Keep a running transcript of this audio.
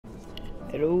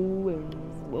Hello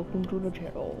and welcome to the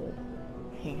channel.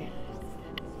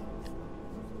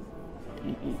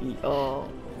 Oh.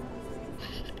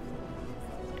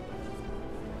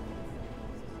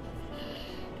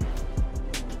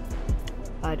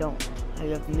 I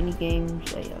have mini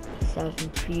games, I have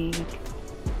Assassin's Creed,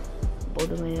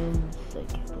 Borderlands, I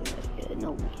can't believe that.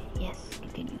 No, yes,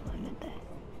 continue, I meant that.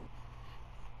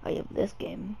 I have this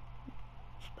game,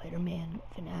 Spider-Man,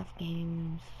 FNAF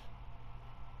games.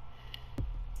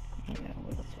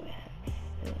 What else do I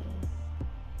have?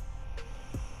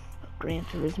 Gran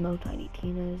Turismo, Tiny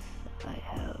Tina's. I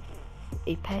have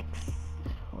Apex.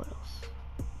 What else?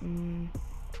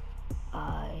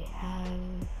 I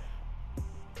have...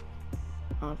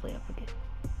 Honestly, I forget.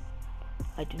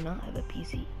 I do not have a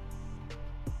PC.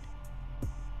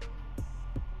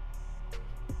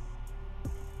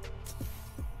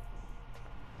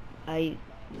 I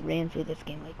ran through this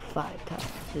game like 5 times.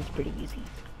 It's pretty easy.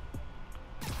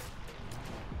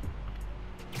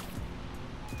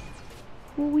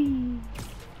 Whee!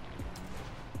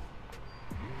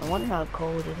 I wonder how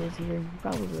cold it is here.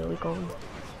 Probably really cold.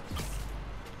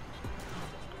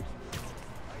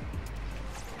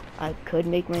 I could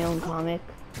make my own comic.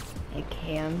 I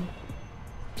can.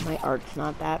 My art's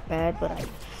not that bad, but I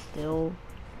still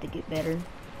to get better.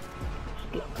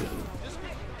 Just get better.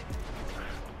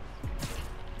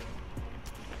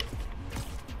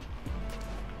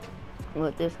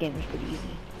 Look, this game is pretty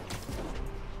easy.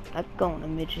 I could go on a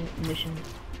mission. Hold on,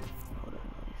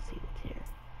 let me see what's here.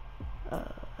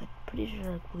 I'm pretty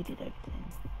sure I completed everything.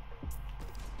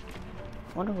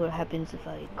 I wonder what happens if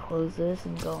I close this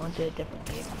and go onto a different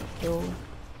game. Still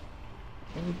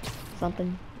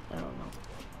something? I don't know.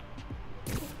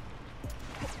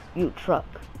 You truck.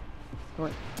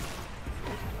 Right.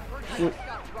 You.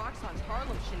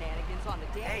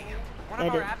 Hey, one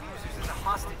of our app users is a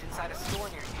hostage inside a store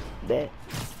near you. Bet.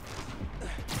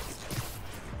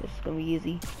 This is gonna be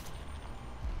easy.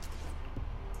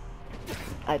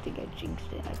 I think I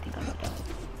jinxed it. I think I'm gonna die.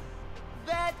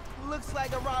 That looks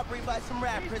like a robbery by some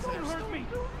rap prisoners.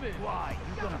 Why?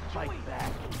 You gonna fight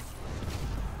back?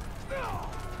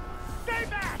 Stay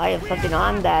back! I have something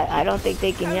on that. I don't think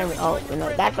they can hear me. Oh, no,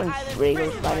 that's on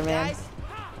regular Spider-Man.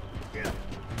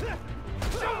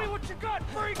 Show me what you got,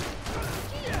 freak!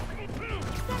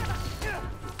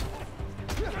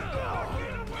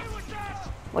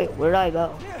 Wait, where'd I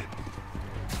go?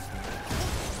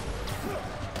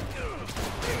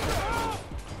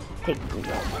 Take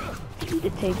the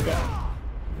tape down.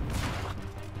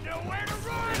 Nowhere to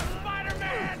run,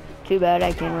 Spider-Man! Too bad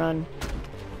I can't run.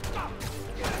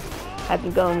 I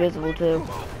can go invisible too.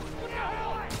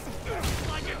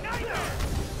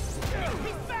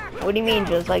 What do you mean,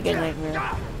 just like a nightmare?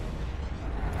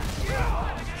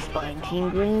 Spine Team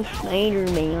Green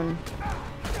Spider-Man.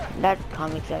 That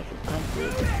comic's actually kind of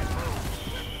good.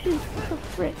 Shoot, what the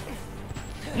frick?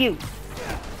 You!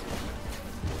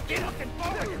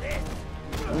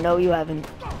 No, you haven't.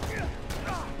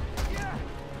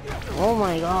 Oh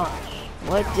my gosh.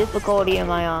 What difficulty am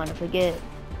I on? I forget.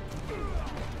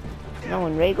 No,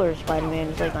 in regular Spider-Man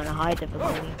is like on a high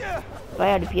difficulty. If I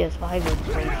had a PS5, it would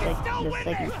play the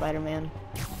second Spider-Man.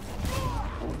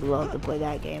 I would love to play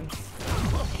that game.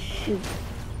 Shoot.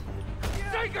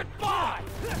 Say goodbye!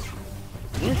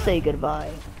 You say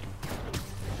goodbye.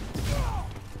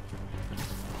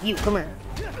 You, come here.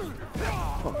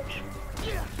 Punch.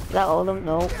 Is that all of them?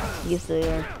 No. You stay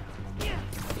there.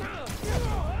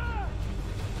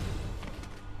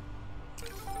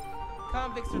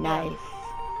 Convicts are Nice. dead.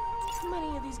 How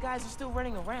many of these guys are still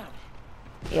running around?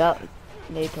 Yep.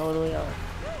 They totally are.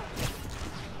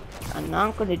 I'm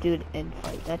not gonna do an end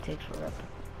fight. That takes forever.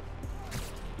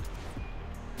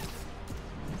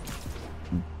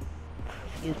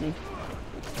 Excuse me.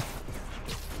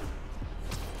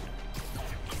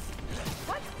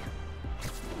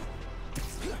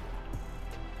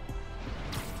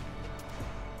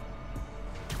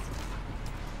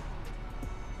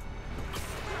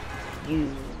 You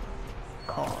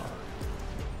car.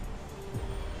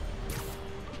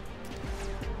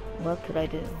 What could I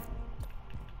do?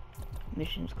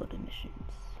 Missions, go to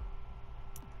missions.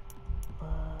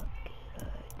 What could I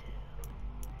do?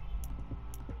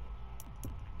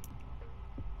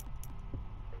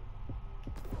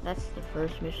 That's the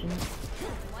first mission.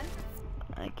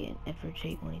 I can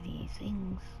infiltrate one of these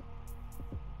things.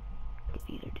 Could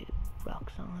either do Rock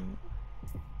Song.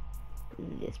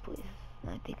 This place.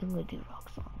 I think I'm gonna do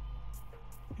Rock Song.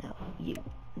 No, you.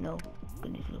 No, I'm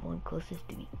gonna do the one closest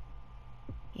to me.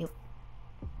 Yep.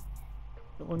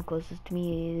 The one closest to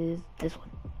me is this one.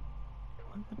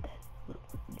 One with that little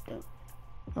one.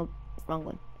 No, wrong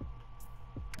one.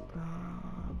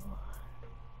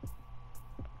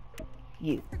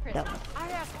 You. That one.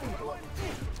 I asked you.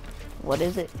 What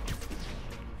is it?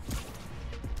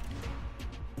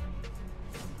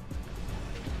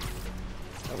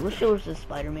 I wish there was a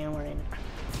Spider-Man wearing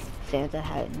a Santa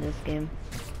hat in this game.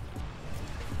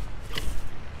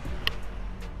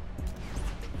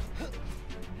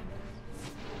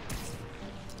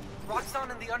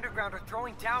 Roxxon and the Underground are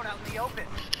throwing down out in the open.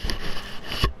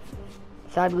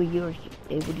 Sadly, you were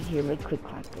able to hear my quick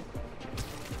clap.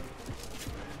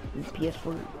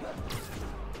 PS4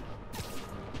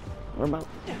 remote.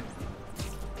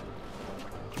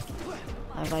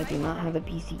 As I do not have a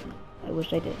PC. I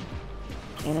wish I did.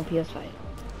 And a PS5.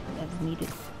 That's needed.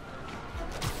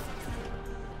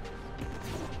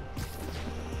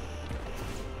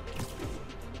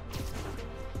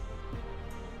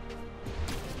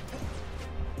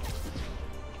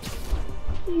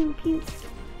 Pew pew.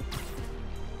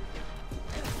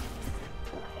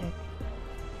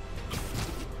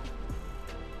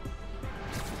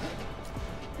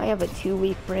 I have a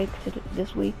 2-week break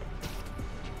this week.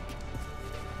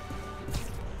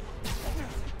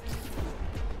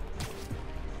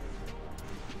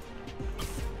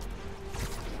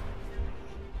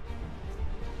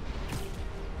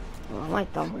 Well, my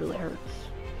thumb really hurts.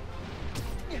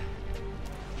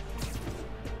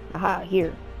 Aha,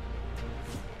 here.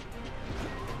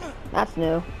 That's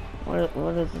new. What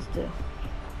does this do?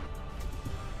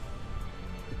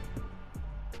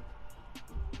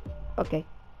 Okay.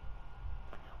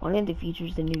 One of the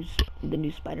features the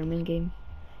new Spider-Man game,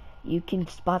 you can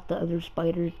spot the other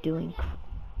spiders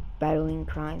battling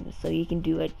crimes, so you can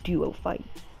do a duo fight.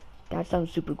 That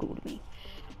sounds super cool to me.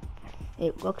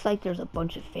 It looks like there's a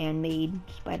bunch of fan-made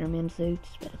Spider-Man suits,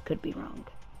 but it could be wrong.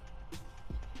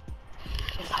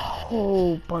 There's a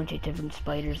whole bunch of different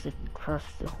spiders across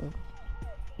the whole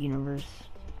universe.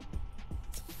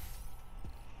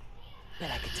 Bet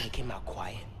I could take him out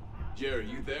quiet. Jerry,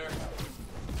 you there?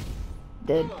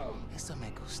 Dead. Eso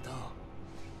me gustó.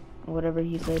 Whatever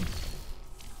he said.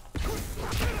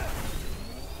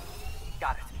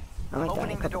 Got it. I might die a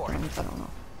Opening the couple door. times, I don't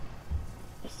know.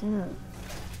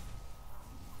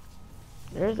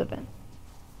 There's a vent.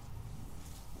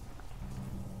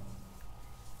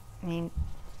 I mean,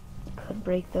 could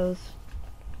break those.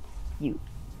 You.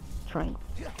 Triangle.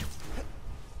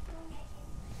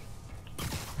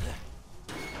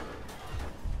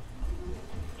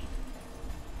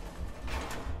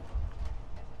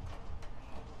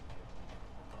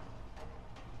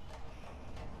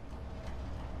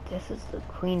 This is the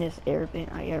cleanest air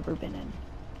vent I ever been in.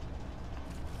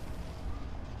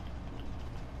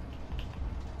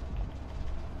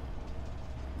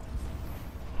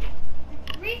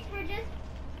 Reese, we're just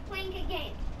playing a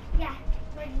game. Yeah,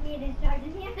 we're getting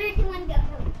started here. 31 go.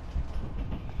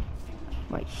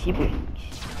 My siblings.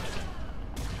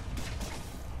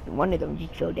 One of them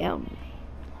just fell down.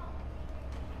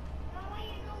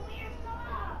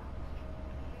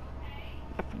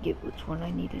 I forget which one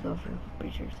I need to go for.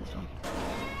 Pretty sure it's this one.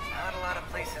 Not a lot of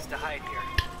places to hide here.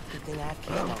 Good thing I have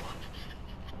camo.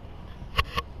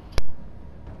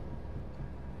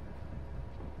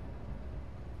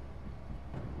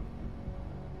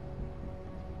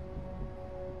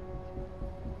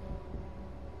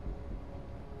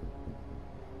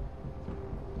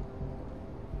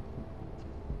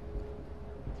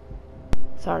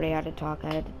 Sorry, I had to talk.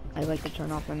 I like to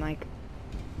turn off my mic.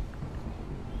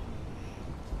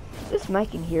 This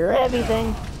mic can hear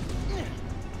everything.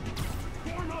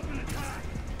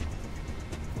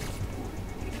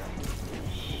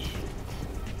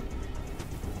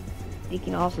 He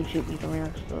can also shoot me from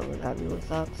here, so that really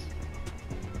sucks.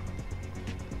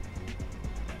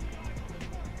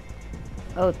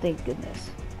 Oh, thank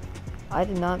goodness. I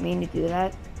did not mean to do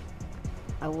that.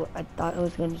 I thought I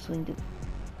was going to swing to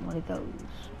one of those.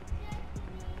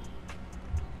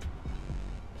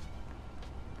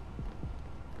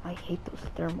 I hate those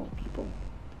thermal people.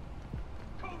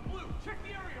 Code Blue, check the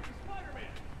area for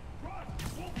Spider-Man. Ross,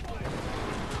 we'll fire.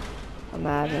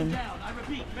 Imagine. Man down. I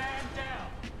repeat, man down.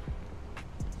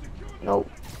 Secure the No,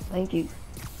 thank you.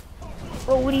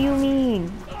 Oh, what do you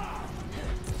mean?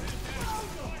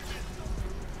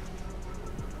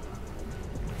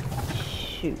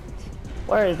 Shoot.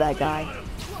 Where is that guy?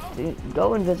 Dude,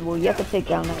 go invisible. You have to take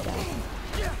down that guy.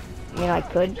 I mean, I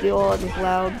could do all this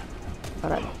loud,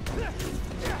 but I...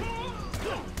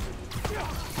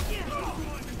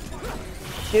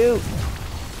 Shoot!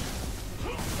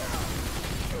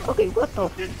 Okay, what the...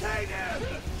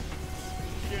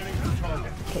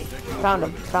 Okay, found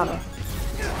him,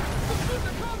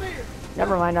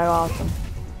 Never mind, I lost him.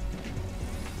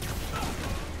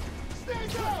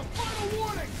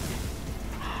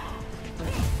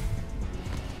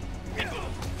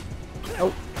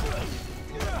 Oh.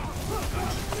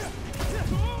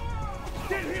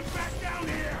 Get him back down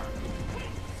here!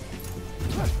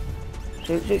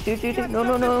 Shoot, shoot, shoot, shoot, shoot. No,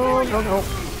 no, no, no, no.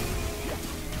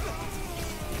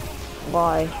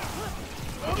 Why?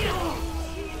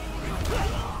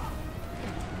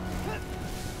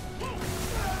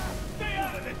 Stay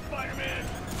out of this, Spider-Man!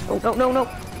 Oh, no, no, no.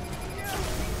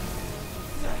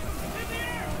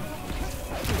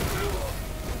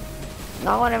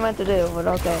 Not what I meant to do, but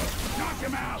okay. Knock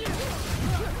him out!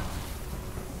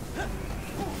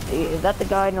 Is that the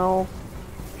guy? No.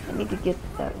 I need to get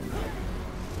that.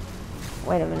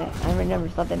 Wait a minute. I remember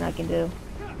something I can do.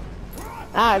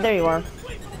 Ah, there you are.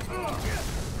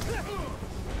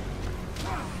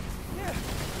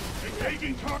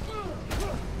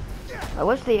 I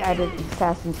wish they added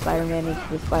Assassin Spider-Man into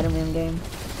the Spider-Man game.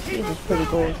 He was pretty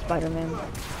cool as Spider-Man.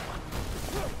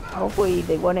 Hopefully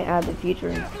they wouldn't add the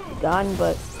feature gun,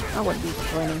 but that wouldn't be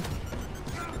disappointing.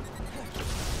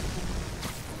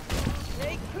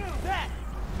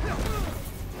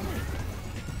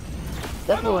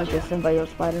 Definitely like a symbiote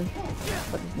spider,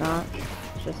 but it's not.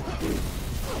 It's just a suit.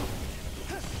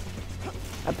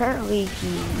 Apparently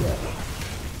he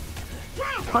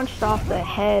punched off the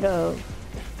head of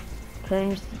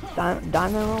Prince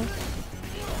Dynamo.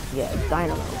 Yeah,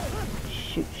 Dynamo.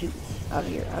 Shoot, shoot. Out of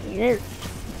here, out of here.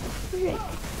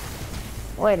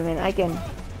 Wait a minute, I can...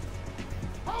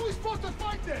 How are we supposed to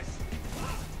fight this?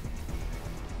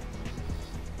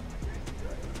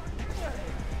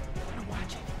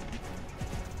 Watch it.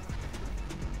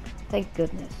 Thank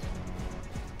goodness.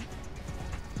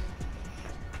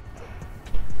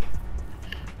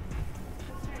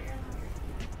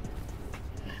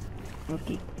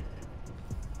 Okay.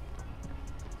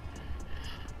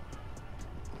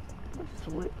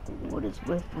 What is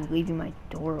with leaving my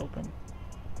door open?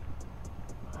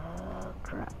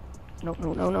 Crap. No,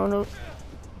 no, no, no, no.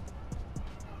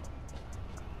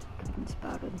 Could've been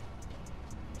spotted.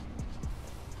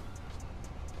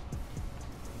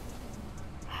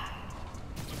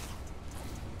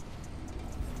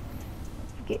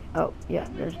 Okay. Oh, yeah,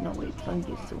 there's no waves. I'm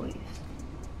used to waves.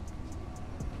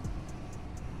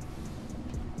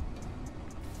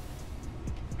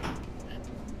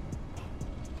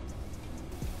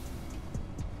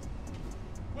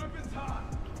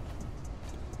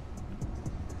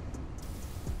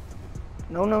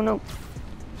 No, no, no.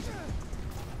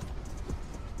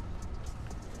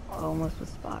 Almost was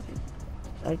spotted.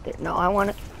 Right there. No, I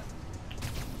want it.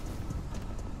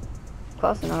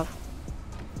 Close enough.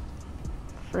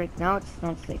 Freak, now it's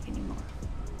not safe anymore.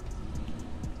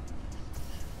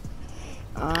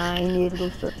 I need to go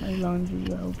start my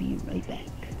laundry. I'll be right back.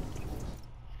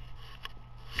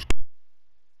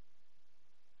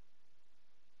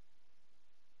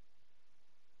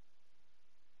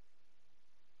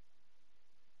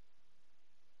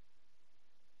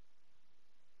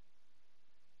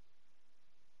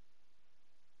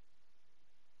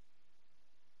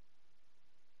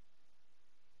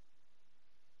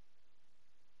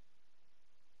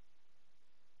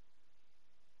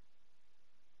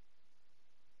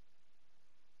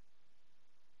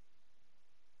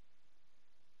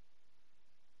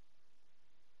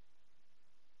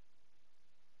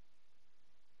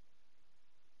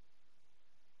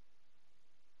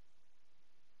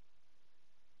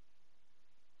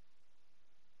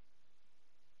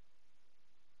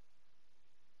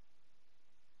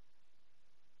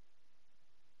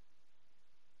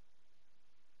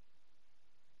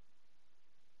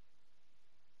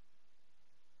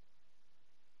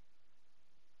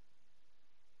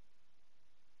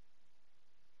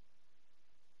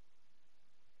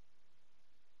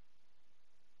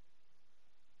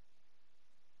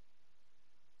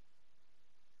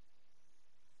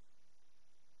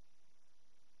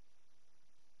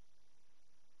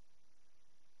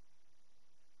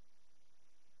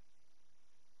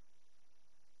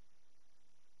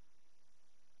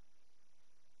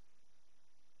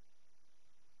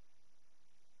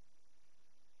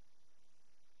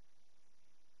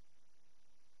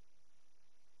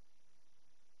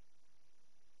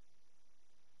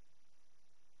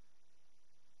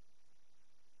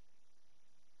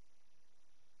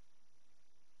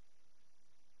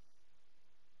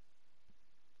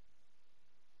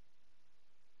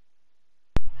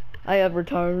 I have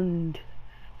returned.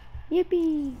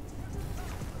 Yippee!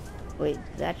 Wait,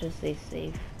 does that just say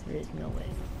safe? There is no way.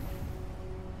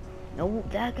 No,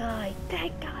 that guy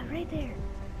right there.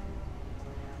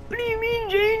 What do you mean,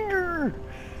 danger?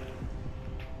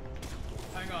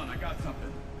 Hang on, I got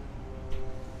something.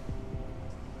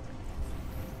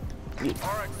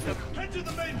 Alright, head to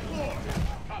the main floor.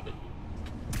 Copy.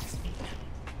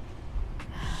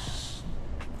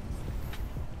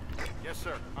 Yes,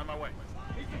 sir. On my way.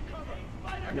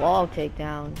 Wall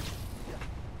takedown.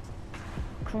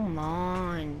 Come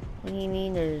on. What do you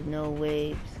mean there's no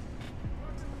waves?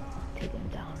 Take him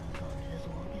down and go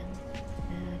invisible again.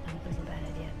 Yeah, that's a bad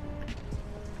idea.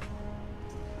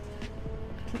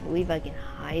 I can't believe I can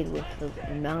hide with the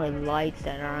amount of lights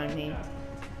that are on me.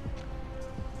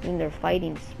 I mean, they're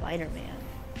fighting Spider-Man.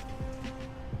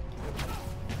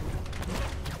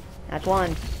 That's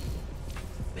one.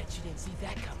 Bet you didn't see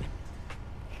that coming.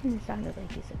 It sounded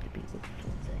like he said to people for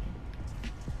 1 second.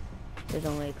 There's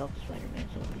only a couple Spider-Man,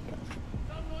 so it'll be custom.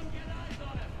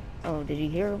 Oh, did you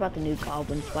hear about the new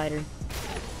Goblin Spider?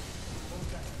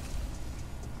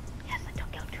 Yes, I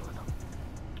took out 2 of them.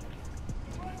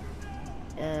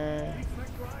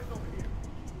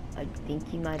 I think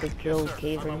he might have killed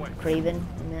Craven.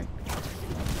 I meant.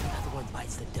 Another one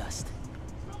bites the dust.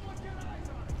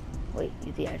 Wait,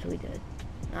 is he actually dead?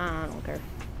 Nah, I don't care.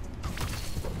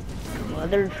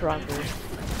 Mother trucker.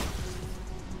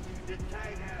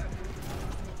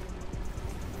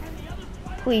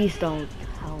 Please don't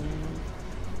tell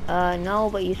me. No,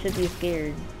 but you should be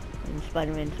scared. And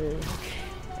Spider-Man says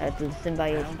that the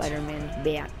symbiote Spider-Man's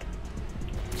back.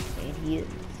 And he is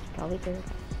probably dead.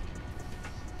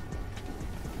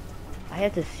 I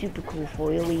have this super cool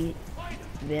foily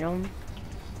Venom.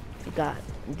 It got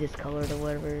discolored or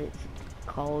whatever it's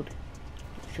called.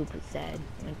 Super sad.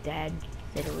 My dad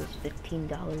said it was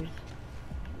 $15.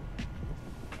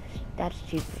 That's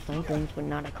cheap for some things, but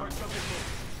not a comic.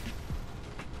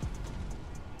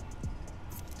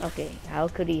 Okay, how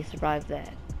could he survive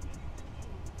that?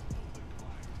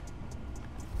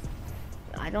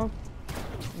 I don't...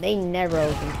 They never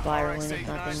open fire when it's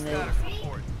nothing new.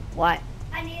 What?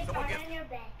 I need to start on your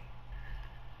back.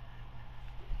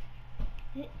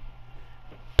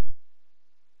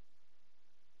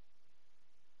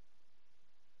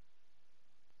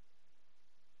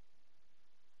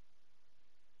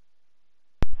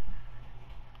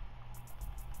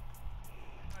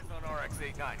 On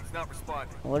RX-89. He's not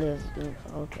responding. What is...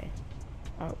 Okay.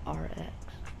 RX.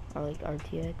 Or like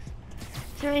RTX.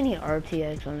 Is there any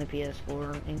RTX on the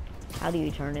PS4? And how do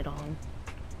you turn it on?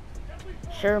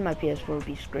 Sure, my PS4 would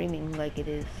be screaming like it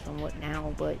is somewhat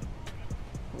now, but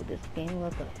will this game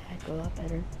look a heck of a lot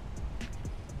better?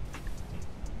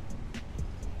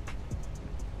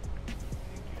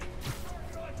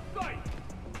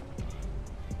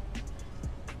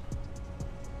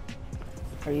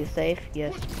 Are you safe?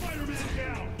 Yes. Put Spider-Man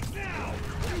down now.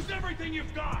 Use everything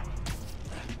you've got.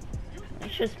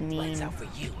 That's just mean. Lights out for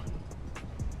you.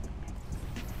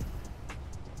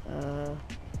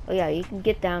 Oh yeah, you can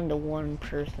get down to 1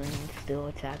 person and still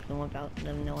attack them without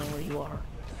them knowing where you are.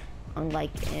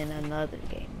 Unlike in another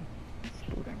game,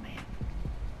 Spooder Man.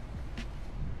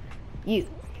 You.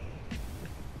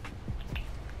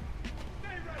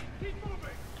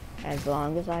 As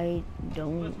long as I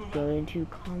don't go into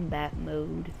combat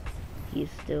mode, he is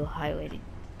still highlighted.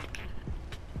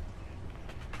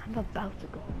 I'm about to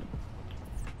go.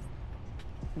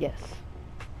 Yes.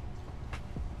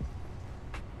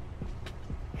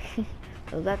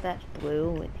 So that's blue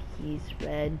with he's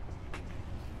red.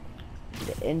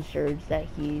 The inserts that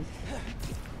he's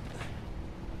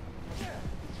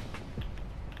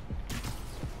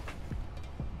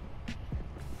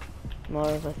more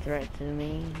of a threat to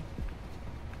me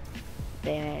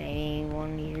than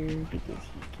anyone here because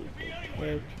he can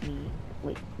protect me.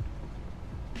 Wait.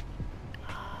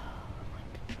 What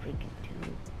the freaking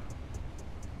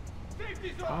do?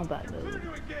 Combat mode.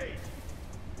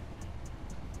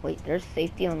 Wait, there's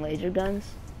safety on laser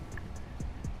guns?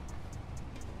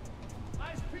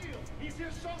 Eyes peeled. He's here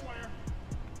somewhere.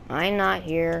 I'm not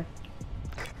here.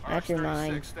 That's your RX-36,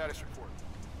 mind. status report.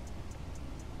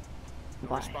 No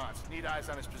Why? response. Need eyes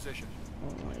on his position.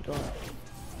 Oh my god.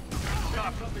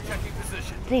 Copy. Checking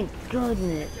position. Thank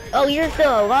goodness. Oh, you're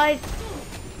still alive?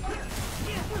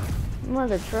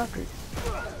 Mother truckers.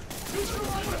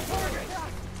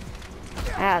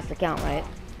 That has to count, right?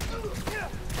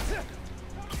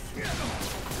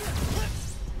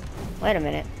 Wait a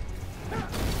minute.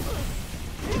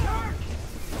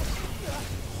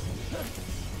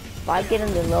 If I get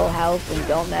into low health and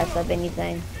don't mess up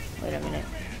anything, wait a minute.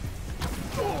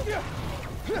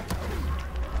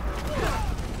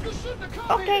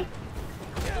 Okay.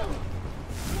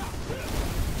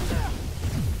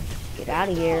 Get out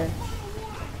of here.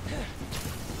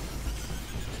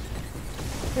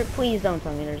 Sir, please don't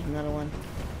tell me there's another one.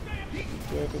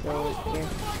 Good to go over here.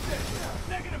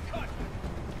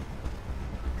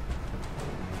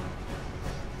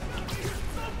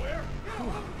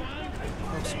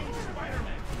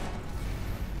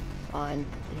 On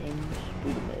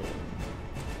Spooder.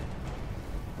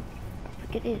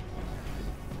 think it is.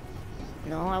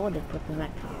 No, I would have put them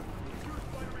at top.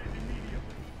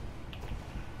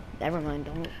 Never mind,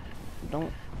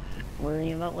 don't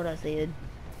worry about what I said.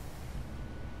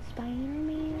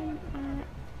 Spider-Man.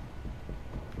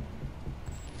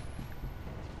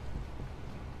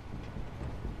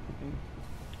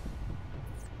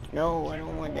 No, I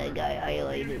don't want that guy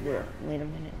highlighted. Wait a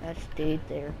minute, that stayed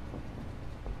there.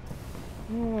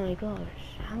 Oh my gosh,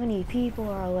 how many people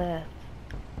are left?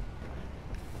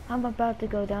 I'm about to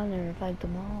go down there and fight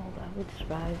them all. I would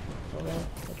survive, so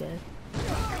I guess.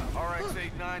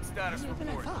 RX-89 status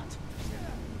report.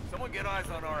 Someone get eyes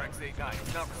on RX-89.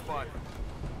 He's not responding.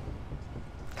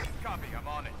 Copy, I'm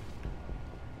on it.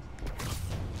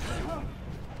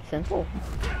 Simple.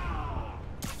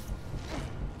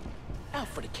 Out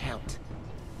for the count.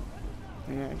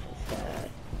 And that's just sad.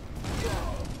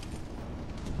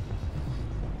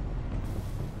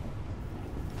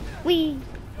 Whee!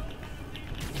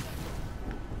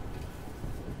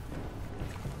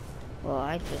 Well,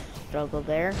 I just struggled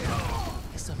there.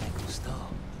 Eso me gustó.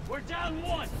 We're down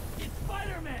one. It's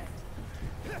Spider-Man.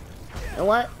 You know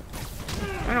what?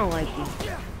 I don't like you.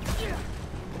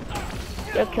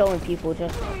 You're killing people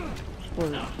just for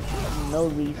no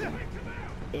reason.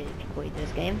 Did you quit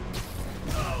this game?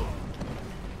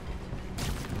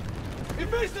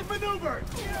 Evasive maneuver.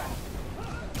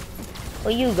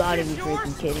 Well, you gotta be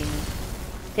freaking kidding me.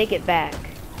 Take it back.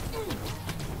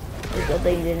 It's good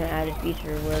they didn't add a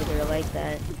feature where they're like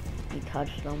that. You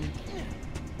touch them,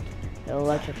 it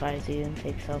electrifies you and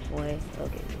takes stuff away.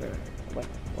 Okay, where?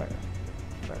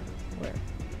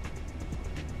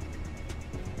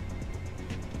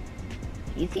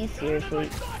 You see, seriously?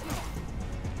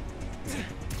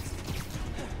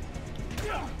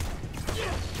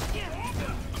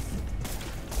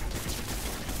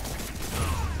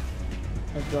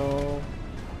 Let's go.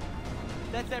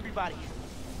 That's everybody.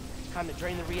 Time to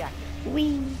drain the reactor.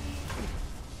 Whee!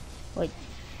 Like,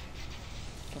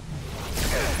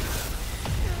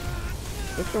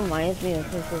 this reminds me of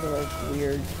some sort of like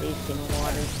weird tasting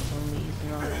water for some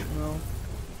reason. I don't know.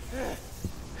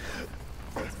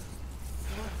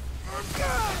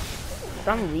 For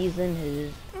some reason,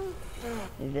 his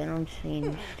venom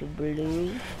changed to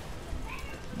blue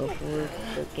before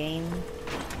the game.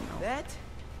 That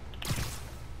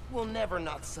will never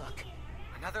not suck.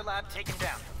 Another lab taken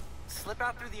down. Slip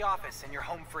out through the office and you're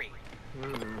home free.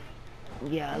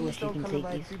 Yeah, I wish you can take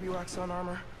these. Creepy Roxxon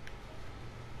armor.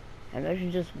 Imagine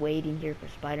just waiting here for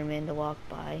Spider-Man to walk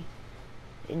by,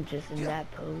 and just in that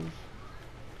pose.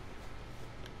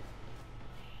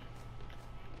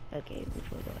 Okay,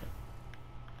 which way do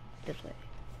I? This way.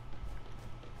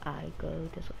 I go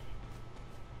this way.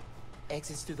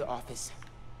 Exits through the office.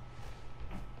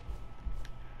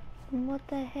 What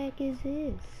the heck is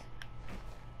this?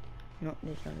 No,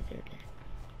 there's none there then.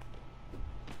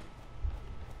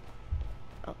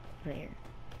 Oh, right here.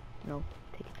 No,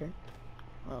 take a turn.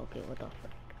 Oh, okay, what the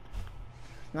frick?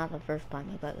 It's not the first time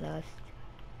I got lost.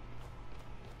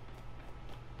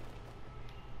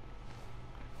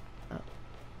 Oh.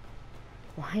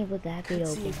 Why would that be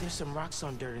Let's see open? if there's some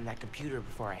Roxxon dirt in that computer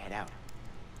before I head out.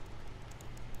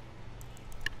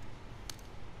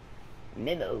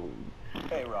 Memo.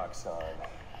 Hey, Roxanne.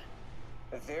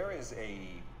 There is a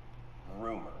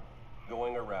rumor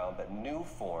going around that new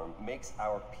form makes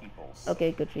our people sick.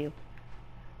 Okay, good for you.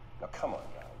 Now, come on,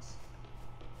 guys.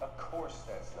 Of course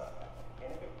that's not happening.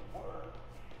 And if it were,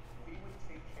 we would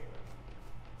take care of it.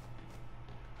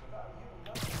 Without you,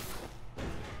 nothing.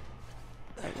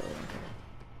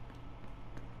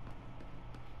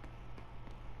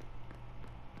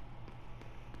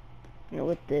 You know,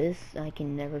 with this, I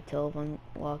can never tell if I'm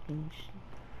walking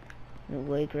the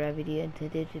way gravity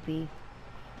intended to be.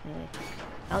 Anyway,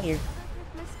 out here.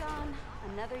 Another Christmas gone,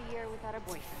 another year without a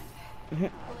boyfriend.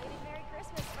 Belated Merry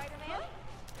Christmas, Spider-Man.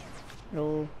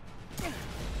 No.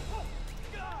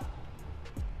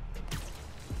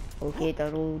 Okay,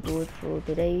 that'll do it for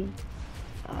today.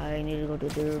 I need to go to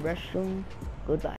the restroom. Goodbye.